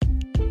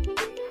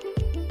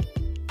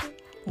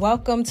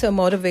Welcome to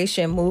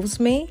Motivation Moves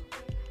Me.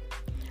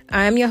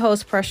 I'm your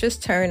host, Precious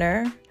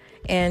Turner,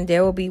 and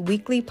there will be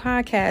weekly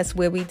podcasts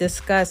where we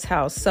discuss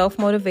how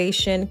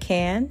self-motivation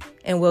can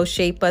and will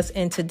shape us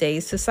in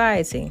today's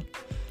society.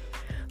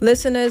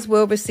 Listeners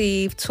will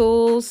receive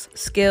tools,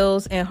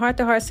 skills, and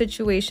heart-to-heart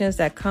situations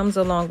that comes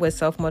along with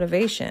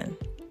self-motivation.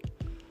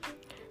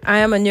 I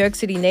am a New York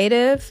City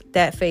native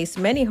that faced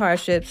many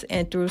hardships,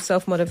 and through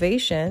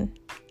self-motivation,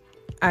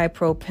 I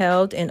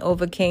propelled and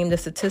overcame the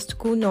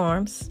statistical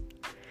norms,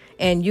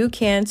 and you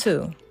can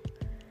too.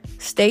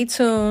 Stay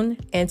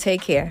tuned and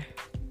take care.